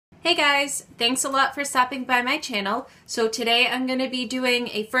Hey guys, thanks a lot for stopping by my channel. So today I'm going to be doing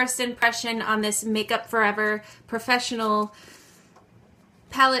a first impression on this Makeup Forever Professional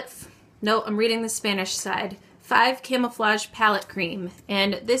palette. No, I'm reading the Spanish side. 5 Camouflage Palette Cream,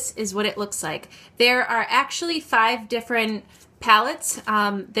 and this is what it looks like. There are actually 5 different palettes.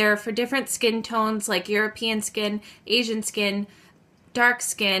 They're for different skin tones like European skin, Asian skin, dark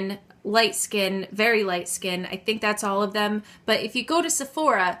skin, light skin, very light skin. I think that's all of them. But if you go to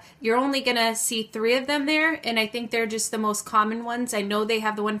Sephora, you're only gonna see 3 of them there, and I think they're just the most common ones. I know they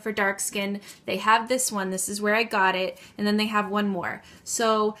have the one for dark skin. They have this one. This is where I got it. And then they have one more.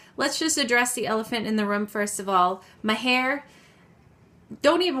 So let's just address the elephant in the room first of all. My hair,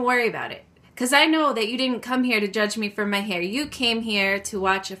 don't even worry about it. Because I know that you didn't come here to judge me for my hair. You came here to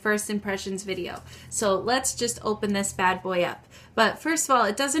watch a first impressions video. So let's just open this bad boy up. But first of all,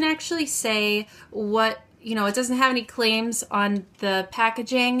 it doesn't actually say what, it doesn't have any claims on the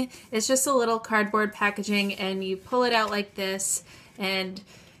packaging. It's just a little cardboard packaging, and you pull it out like this, and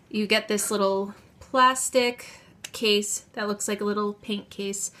you get this little plastic case that looks like a little paint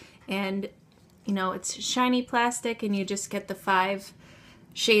case, and it's shiny plastic, and you just get the 5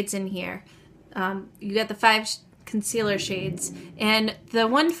 shades in here. You get the 5 concealer shades, and the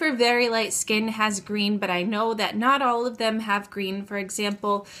one for very light skin has green, but I know that not all of them have green. For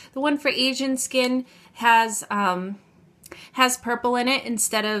example, the one for Asian skin has purple in it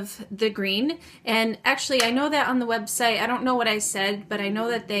instead of the green. And actually, I know that on the website, I don't know what I said, but I know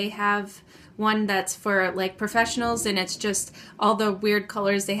that they have one that's for like professionals, and it's just all the weird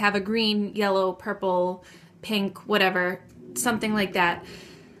colors. They have a green, yellow, purple, pink, whatever, something like that.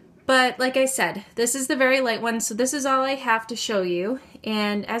 But like I said, this is the very light one, so this is all I have to show you.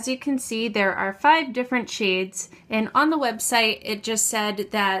 And as you can see, there are 5 different shades, and on the website it just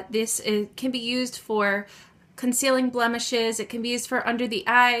said that this can be used for concealing blemishes, it can be used for under the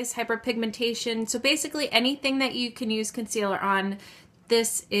eyes, hyperpigmentation, so basically anything that you can use concealer on,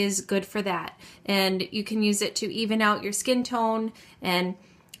 this is good for that. And you can use it to even out your skin tone and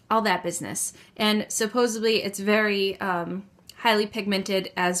all that business. And supposedly it's very highly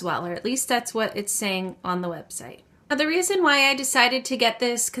pigmented as well, or at least that's what it's saying on the website. Now, the reason why I decided to get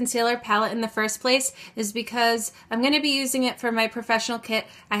this concealer palette in the first place is because I'm going to be using it for my professional kit.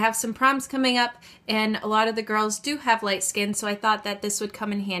 I have some proms coming up, and a lot of the girls do have light skin, so I thought that this would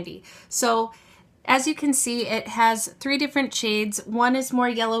come in handy. So as you can see, it has 3 different shades. One is more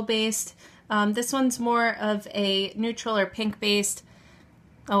yellow based. This one's more of a neutral or pink based.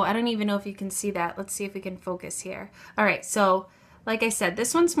 Oh, I don't even know if you can see that. Let's see if we can focus here. All right, so like I said,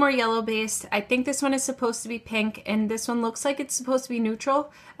 this one's more yellow based. I think this one is supposed to be pink, and this one looks like it's supposed to be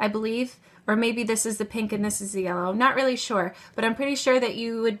neutral, I believe. Or maybe this is the pink and this is the yellow. I'm not really sure, but I'm pretty sure that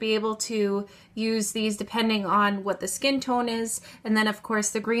you would be able to use these depending on what the skin tone is. And then of course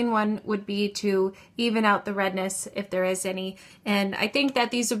the green one would be to even out the redness if there is any. And I think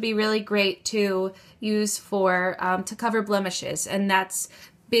that these would be really great to use for to cover blemishes, and that's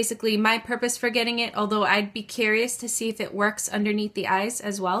basically my purpose for getting it, although I'd be curious to see if it works underneath the eyes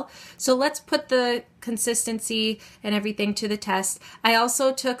as well. So let's put the consistency and everything to the test. I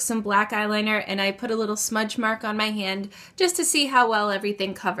also took some black eyeliner and I put a little smudge mark on my hand just to see how well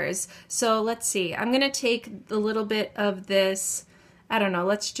everything covers. So let's see. I'm going to take a little bit of this, I don't know,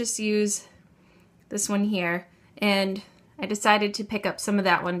 let's just use this one here. And I decided to pick up some of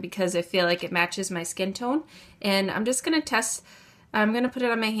that one because I feel like it matches my skin tone. And I'm just going to test. I'm going to put it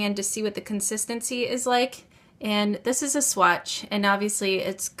on my hand to see what the consistency is like. And this is a swatch, and obviously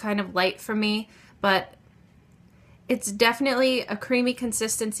it's kind of light for me, but it's definitely a creamy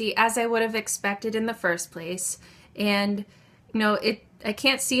consistency as I would have expected in the first place. And I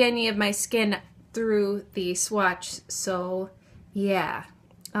can't see any of my skin through the swatch, so yeah.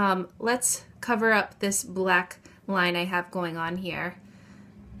 Let's cover up this black line I have going on here.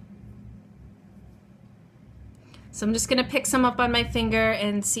 So I'm just going to pick some up on my finger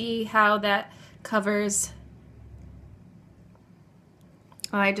and see how that covers.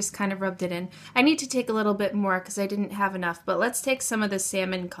 Oh, I just kind of rubbed it in. I need to take a little bit more because I didn't have enough, but let's take some of the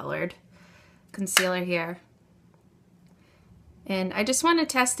salmon colored concealer here. And I just want to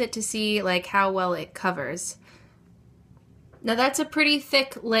test it to see like how well it covers. Now that's a pretty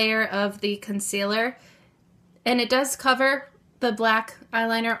thick layer of the concealer, and it does cover the black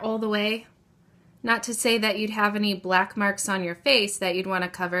eyeliner all the way. Not to say that you'd have any black marks on your face that you'd want to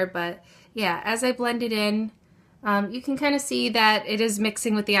cover, but yeah, as I blend it in, you can kind of see that it is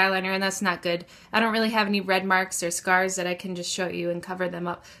mixing with the eyeliner, and that's not good. I don't really have any red marks or scars that I can just show you and cover them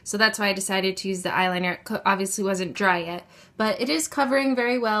up, so that's why I decided to use the eyeliner. It obviously wasn't dry yet, but it is covering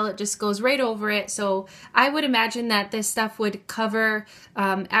very well. It just goes right over it. So I would imagine that this stuff would cover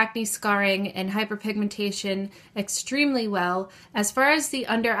acne scarring and hyperpigmentation extremely well. As far as the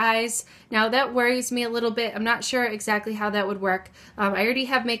under eyes, now that worries me a little bit. I'm not sure exactly how that would work. I already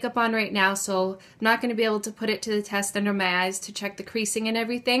have makeup on right now, so I'm not going to be able to put it to the test under my eyes to check the creasing and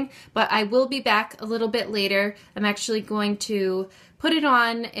everything, but I will be back a little bit later. I'm actually going to put it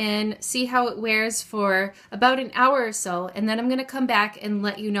on and see how it wears for about an hour or so, and then I'm going to come back and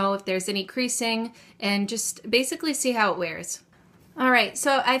let you know if there's any creasing and just basically see how it wears. Alright,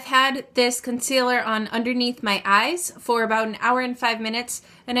 so I've had this concealer on underneath my eyes for about an hour and 5 minutes,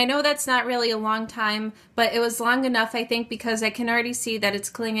 and I know that's not really a long time, but it was long enough, I think, because I can already see that it's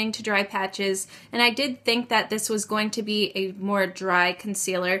clinging to dry patches, and I did think that this was going to be a more dry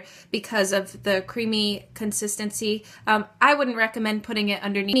concealer because of the creamy consistency. I wouldn't recommend putting it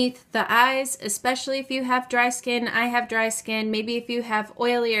underneath the eyes, especially if you have dry skin. I have dry skin. Maybe if you have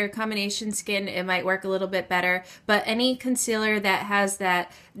oily or combination skin, it might work a little bit better, but any concealer that has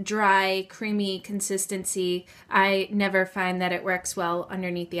that dry, creamy consistency, I never find that it works well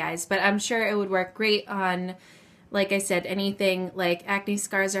underneath the eyes, but I'm sure it would work great on, like I said, anything like acne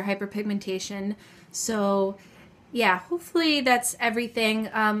scars or hyperpigmentation. So yeah, hopefully that's everything.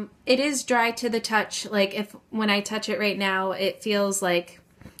 It is dry to the touch. Like when I touch it right now, it feels like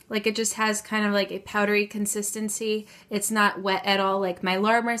it just has kind of like a powdery consistency. It's not wet at all. Like my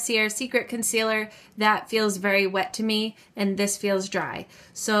Laura Mercier Secret Concealer, that feels very wet to me, and this feels dry.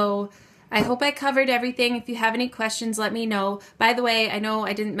 So I hope I covered everything. If you have any questions, let me know. By the way, I know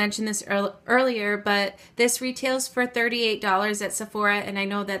I didn't mention this earlier, but this retails for $38 at Sephora, and I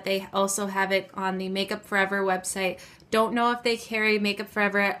know that they also have it on the Makeup Forever website. Don't know if they carry Makeup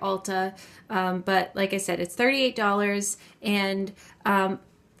Forever at Ulta, but like I said, it's $38, and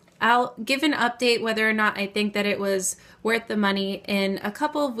I'll give an update whether or not I think that it was worth the money in a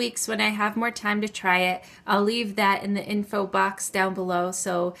couple of weeks when I have more time to try it. I'll leave that in the info box down below.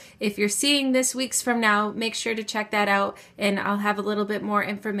 So if you're seeing this weeks from now, make sure to check that out, and I'll have a little bit more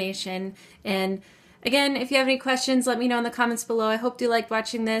information. And again, if you have any questions, let me know in the comments below. I hope you liked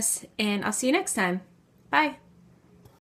watching this, and I'll see you next time. Bye.